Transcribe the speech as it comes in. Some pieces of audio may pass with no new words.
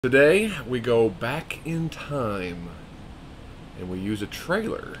Today we go back in time and we use a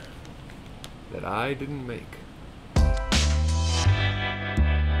trailer that I didn't make.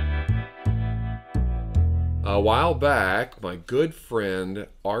 A while back, my good friend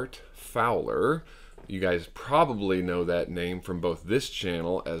Art Fowler, you guys probably know that name from both this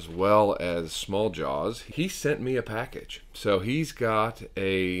channel as well as Small Jaws, he sent me a package. So he's got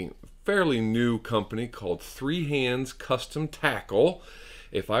a fairly new company called Three Hands Custom Tackle.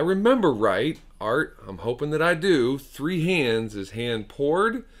 If I remember right, Art, I'm hoping that I do, Three Hands is hand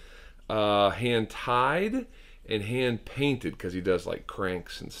poured, hand tied, and hand painted, because he does like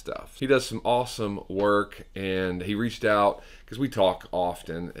cranks and stuff. He does some awesome work, and he reached out because we talk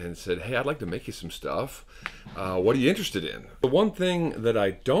often and said, hey, I'd like to make you some stuff. What are you interested in? The one thing that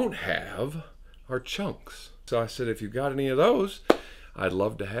I don't have are chunks. So I said, if you've got any of those, I'd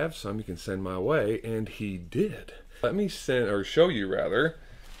love to have some. You can send my way, and he did. Let me show you rather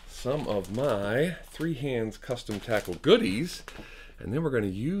some of my Three Hands Custom Tackle goodies, and then we're going to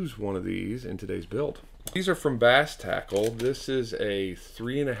use one of these in today's build. These are from Bass Tackle. This is a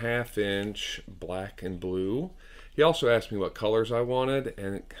 3.5 inch black and blue. He also asked me what colors I wanted,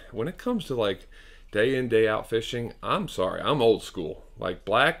 and when it comes to like day in, day out fishing, I'm sorry, I'm old school. Like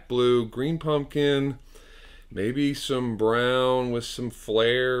black, blue, green pumpkin, maybe some brown with some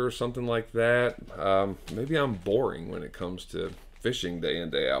flare or something like that. Maybe I'm boring when it comes to fishing day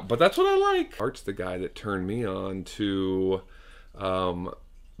in, day out, but that's what I like. Art's the guy that turned me on to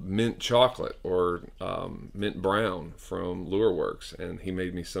mint chocolate or mint brown from Lureworks, and he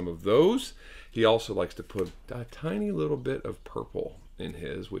made me some of those. He also likes to put a tiny little bit of purple in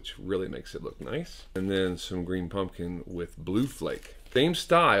his, which really makes it look nice. And then some green pumpkin with blue flake. Same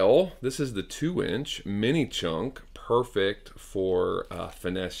style. This is the 2 inch mini chunk, perfect for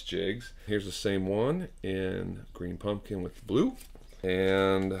finesse jigs. Here's the same one in green pumpkin with blue,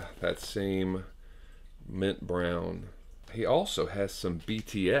 and that same mint brown. He also has some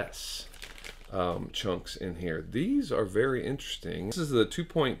BTS chunks in here. These are very interesting. This is the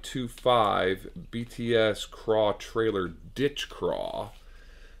 2.25 BTS Craw trailer ditch craw.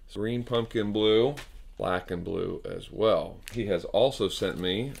 Green pumpkin blue, black and blue as well. He has also sent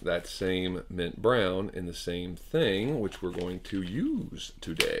me that same mint brown in the same thing, which we're going to use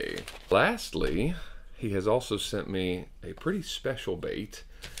today. Lastly, he has also sent me a pretty special bait.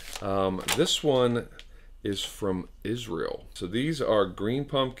 This one is from Israel. So these are green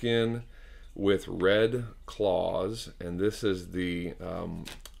pumpkin with red claws, and this is the,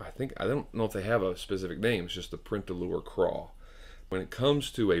 I don't know if they have a specific name, it's just the Print-A-Lure Craw. When it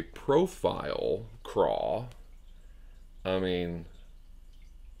comes to a profile craw, I mean,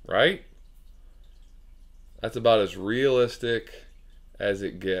 right? That's about as realistic as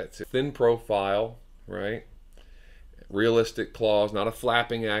it gets. Thin profile, right? Realistic claws, not a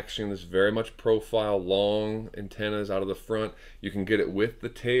flapping action. This is very much profile, long antennas out of the front. You can get it with the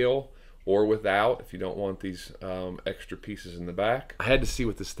tail or without if you don't want these extra pieces in the back. I had to see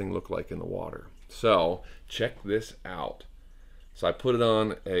what this thing looked like in the water. So check this out. So I put it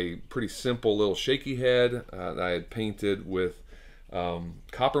on a pretty simple little shaky head that I had painted with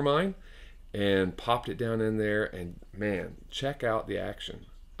copper mine and popped it down in there, and man, check out the action.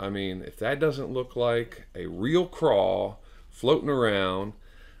 I mean, if that doesn't look like a real craw floating around,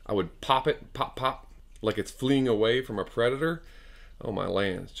 I would pop it, pop, pop, like it's fleeing away from a predator. Oh my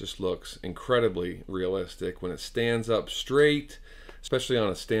lands, just looks incredibly realistic when it stands up straight, especially on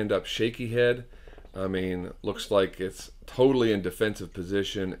a stand-up shaky head. I mean, looks like it's totally in defensive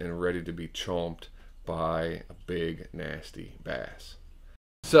position and ready to be chomped by a big, nasty bass.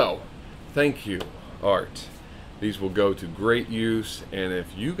 So, thank you, Art. These will go to great use, and if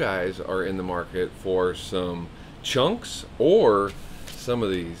you guys are in the market for some chunks or some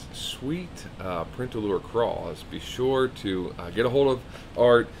of these sweet Print-A-Lure craws, be sure to get a hold of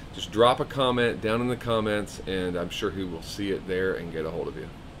Art. Just drop a comment down in the comments, and I'm sure he will see it there and get a hold of you.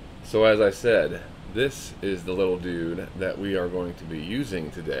 So as I said, this is the little dude that we are going to be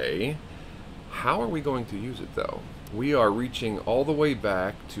using today. How are we going to use it though? We are reaching all the way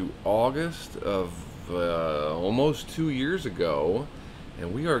back to August of almost 2 years ago,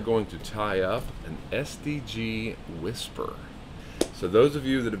 and we are going to tie up an SDG WhiSSPeR. So those of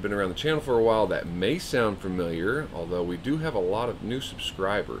you that have been around the channel for a while, that may sound familiar, although we do have a lot of new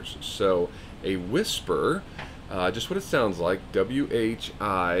subscribers. So a WhiSSPeR, just what it sounds like,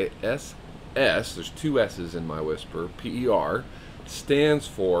 W-H-I-S-S, there's 2 S's in my WhiSSPeR, P-E-R, stands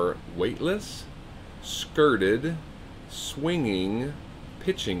for Weightless, Skirted, Swinging,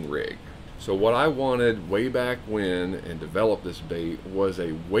 Pitching Rig. So what I wanted way back when and developed this bait was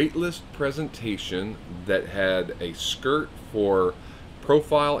a weightless presentation that had a skirt for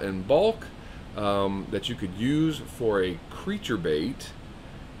profile and bulk that you could use for a creature bait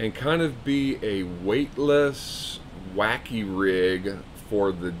and kind of be a weightless, wacky rig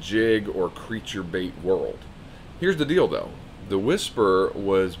for the jig or creature bait world. Here's the deal though. The WhiSSPeR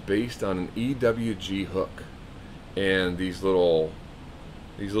was based on an EWG hook, and these little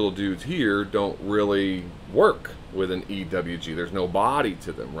dudes here don't really work with an EWG. There's no body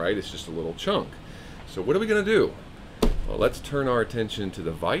to them, right? It's just a little chunk. So what are we gonna do? Well, let's turn our attention to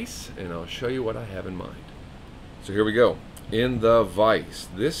the vise, and I'll show you what I have in mind. So here we go. In the vise,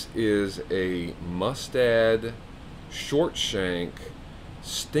 this is a Mustad short shank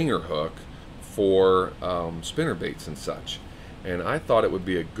stinger hook for spinner baits and such. And I thought it would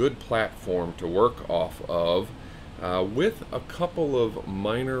be a good platform to work off of with a couple of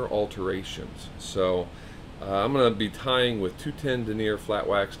minor alterations. So I'm going to be tying with 210 denier flat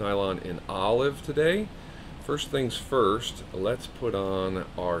wax nylon in olive today. First things first, let's put on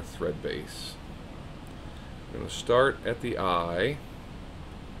our thread base. I'm going to start at the eye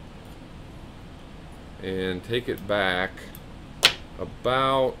and take it back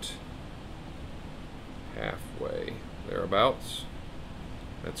about halfway, thereabouts.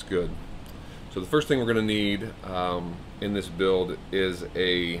 That's good. So the first thing we're going to need in this build is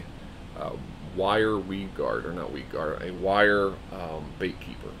a wire weed guard, or not weed guard, a wire bait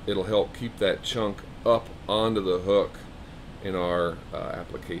keeper. It'll help keep that chunk up onto the hook in our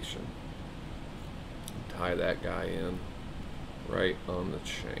application. Tie that guy in right on the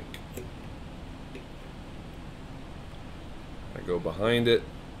shank. I go behind it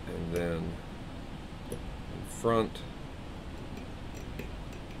and then in front.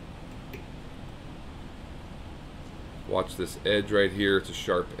 Watch this edge right here. It's a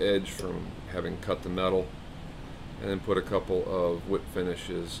sharp edge from having cut the metal. And then put a couple of whip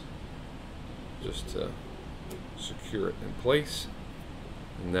finishes just to secure it in place.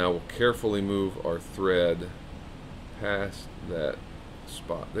 And now we'll carefully move our thread past that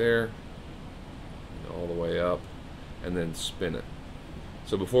spot there and all the way up, and then spin it.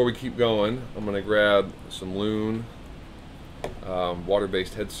 So before we keep going, I'm going to grab some Loon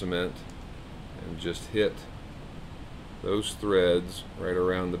water-based head cement and just hit those threads right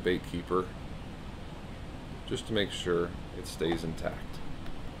around the bait keeper just to make sure it stays intact.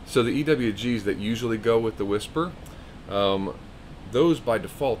 So the EWGs that usually go with the WhiSSPeR, those by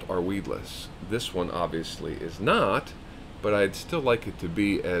default are weedless. This one obviously is not, but I'd still like it to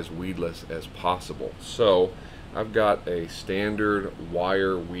be as weedless as possible. So I've got a standard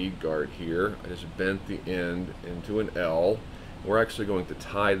wire weed guard here. I just bent the end into an L. We're actually going to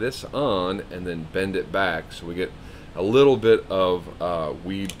tie this on and then bend it back so we get a little bit of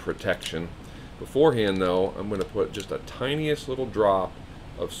weed protection. Beforehand though, I'm going to put just a tiniest little drop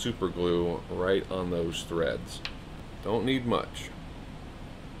of super glue right on those threads. Don't need much.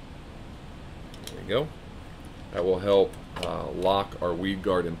 There we go. That will help lock our weed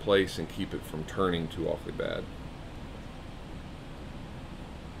guard in place and keep it from turning too awfully bad.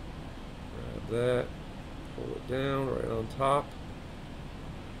 Grab that, pull it down right on top.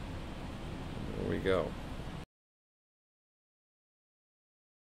 There we go.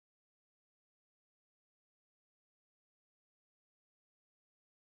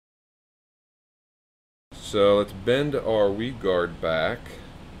 So let's bend our weed guard back.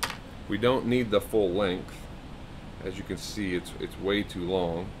 We don't need the full length. As you can see, it's way too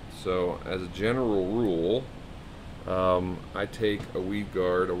long. So as a general rule, I take a weed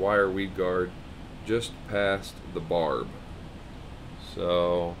guard, a wire weed guard, just past the barb.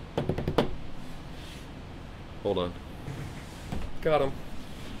 So, hold on. Got him.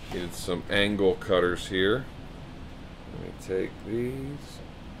 Needed some angle cutters here. Let me take these.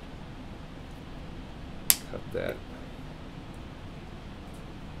 Cut that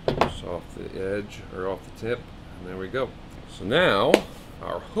just off the edge, or off the tip, and there we go. So now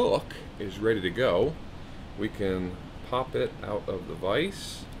our hook is ready to go. We can pop it out of the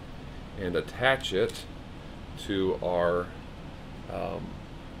vise and attach it to our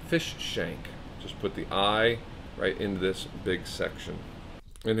fish shank. Just put the eye right into this big section.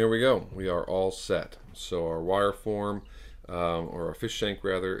 And here we go. We are all set. So our wire form, or our fish shank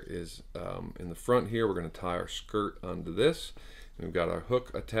rather, is in the front here. We're going to tie our skirt onto this. And we've got our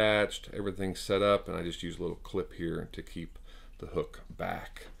hook attached, everything's set up, and I just use a little clip here to keep the hook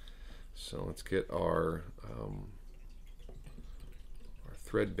back. So let's get our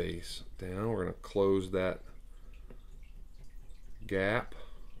thread base down. We're going to close that gap.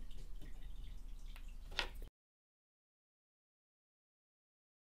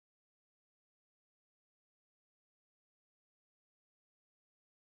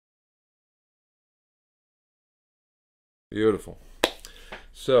 Beautiful.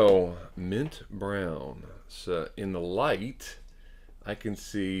 So mint brown. So in the light, I can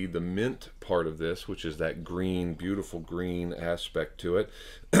see the mint part of this, which is that green, beautiful green aspect to it.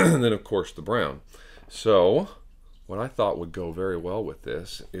 And then of course the brown. So what I thought would go very well with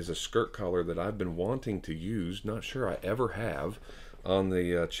this is a skirt color that I've been wanting to use, not sure I ever have on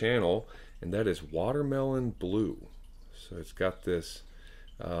the channel, and that is watermelon blue. So it's got this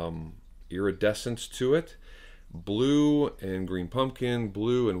iridescence to it. Blue and green pumpkin,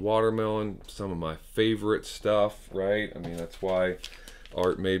 blue and watermelon, some of my favorite stuff, right? I mean, that's why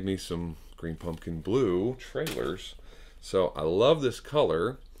Art made me some green pumpkin blue trailers. So I love this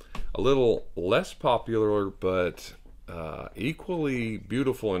color. A little less popular, but equally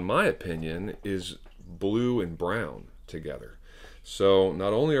beautiful in my opinion, is blue and brown together. So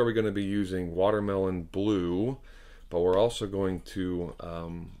not only are we going to be using watermelon blue, but we're also going to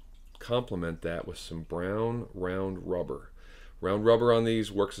complement that with some brown round rubber. Round rubber on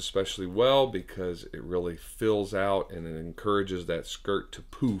these works especially well because it really fills out and it encourages that skirt to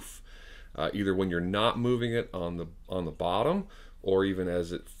poof, either when you're not moving it on the bottom, or even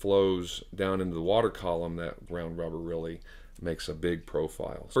as it flows down into the water column. That round rubber really makes a big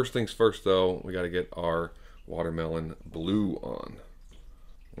profile. First things first though, we got to get our watermelon blue on.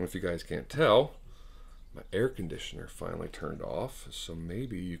 And if you guys can't tell, my air conditioner finally turned off, so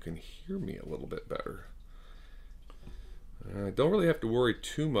maybe you can hear me a little bit better. I don't really have to worry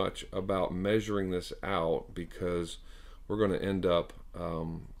too much about measuring this out because we're going to end up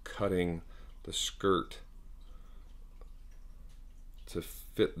cutting the skirt to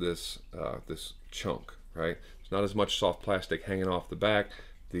fit this this chunk, right? There's not as much soft plastic hanging off the back.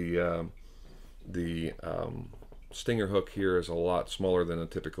 The stinger hook here is a lot smaller than a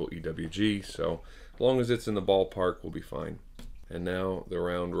typical EWG, so as long as it's in the ballpark, we'll be fine. And now the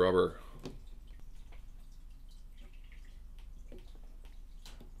round rubber.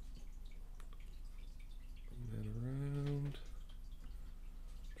 Bring that around.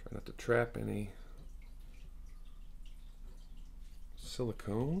 Try not to trap any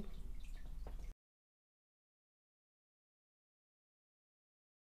silicone.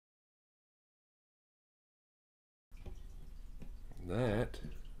 That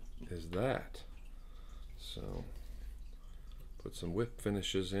is that. So put some whip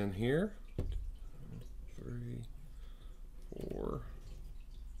finishes in here. 3, 4.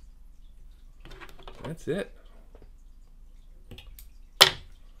 That's it.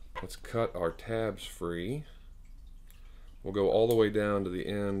 Let's cut our tabs free. We'll go all the way down to the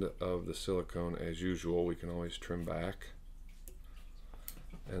end of the silicone as usual. We can always trim back.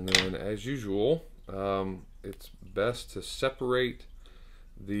 And then as usual, it's best to separate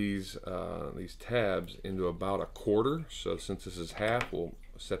these tabs into about 1/4. So since this is half, we'll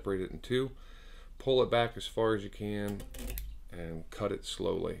separate it in 2. Pull it back as far as you can and cut it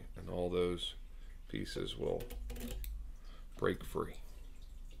slowly, and all those pieces will break free.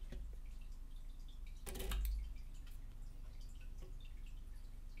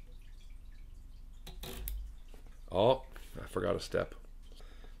 Oh, I forgot a step.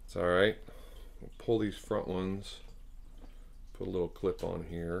 It's all right. We'll pull these front ones, put a little clip on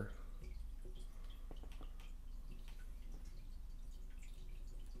here.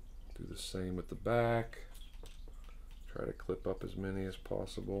 Do the same with the back. Try to clip up as many as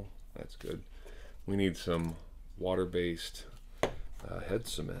possible. That's good. We need some water-based head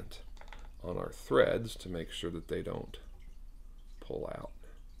cement on our threads to make sure that they don't pull out.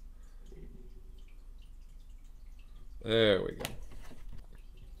 There we go.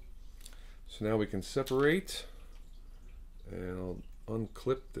 So now we can separate, and I'll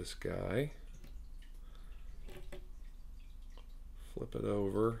unclip this guy, flip it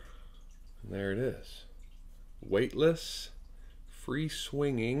over, and there it is. Weightless, free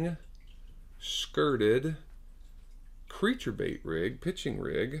swinging, skirted creature bait rig, pitching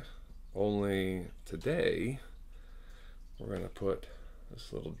rig, only today we're going to put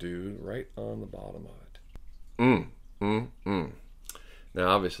this little dude right on the bottom of it. Now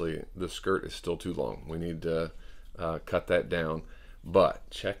obviously the skirt is still too long. We need to cut that down, but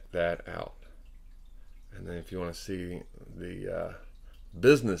check that out. And then if you want to see the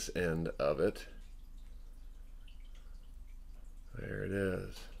business end of it, there it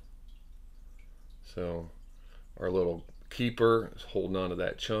is. So our little keeper is holding on to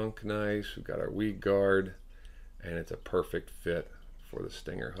that chunk nice. We've got our weed guard, and it's a perfect fit for the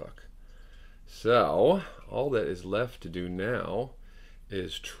stinger hook. So all that is left to do now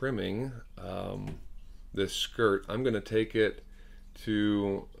is trimming this skirt. I'm going to take it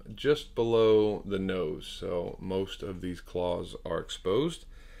to just below the nose, so most of these claws are exposed.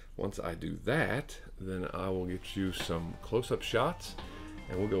 Once I do that, then I will get you some close-up shots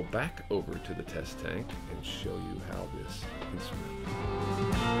and we'll go back over to the test tank and show you how this can swim.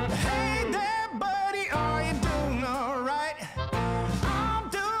 Hey there, buddy, are you doing all right? I'm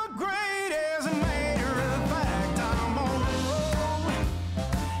doing great, as a matter of fact. I'm on the road.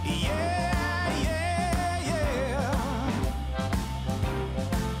 Yeah, yeah, yeah.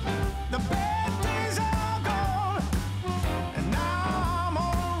 The bad days are gone, and now I'm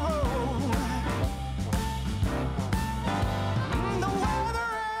on the road. The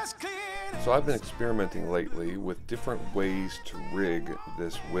weather is clear. So I've been experimenting lately with different ways to rig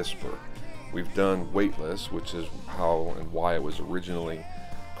this WhiSSPeR. We've done Weightless, which is how and why it was originally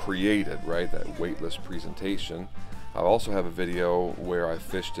created, right? That weightless presentation. I also have a video where I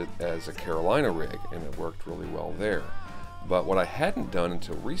fished it as a Carolina rig, and it worked really well there. But what I hadn't done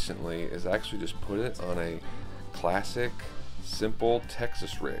until recently is actually just put it on a classic, simple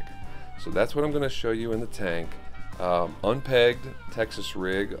Texas rig. So that's what I'm going to show you in the tank. Unpegged Texas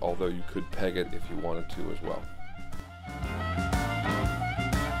rig, although you could peg it if you wanted to as well.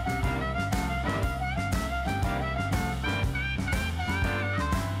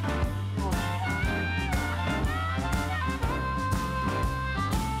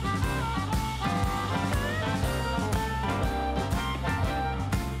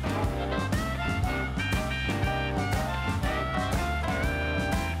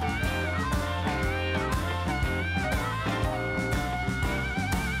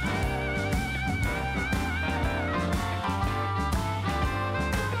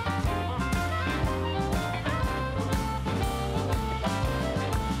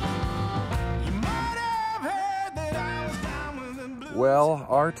 Well,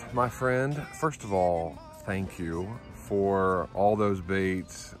 Art, my friend, first of all, thank you for all those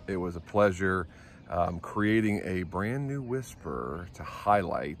baits. It was a pleasure creating a brand new WhiSSPeR to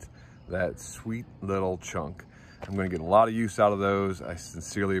highlight that sweet little chunk. I'm going to get a lot of use out of those. I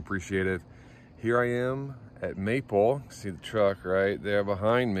sincerely appreciate it. Here I am at Maple. See the truck right there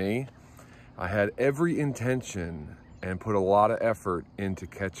behind me. I had every intention and put a lot of effort into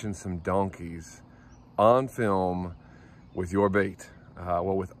catching some donkeys on film with your bait,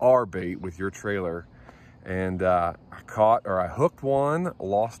 well, with our bait, with your trailer. And I hooked one,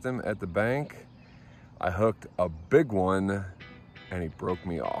 lost him at the bank. I hooked a big one and he broke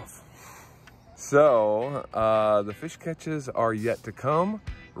me off. So the fish catches are yet to come.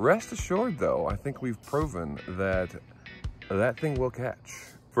 Rest assured though, I think we've proven that that thing will catch.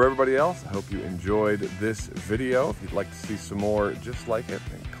 For everybody else, I hope you enjoyed this video. If you'd like to see some more just like it,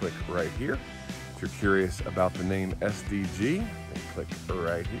 then click right here. If you're curious about the name SDG, then click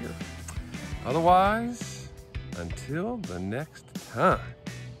right here. Otherwise, until the next time,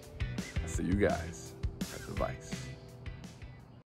 I'll see you guys at the Vice.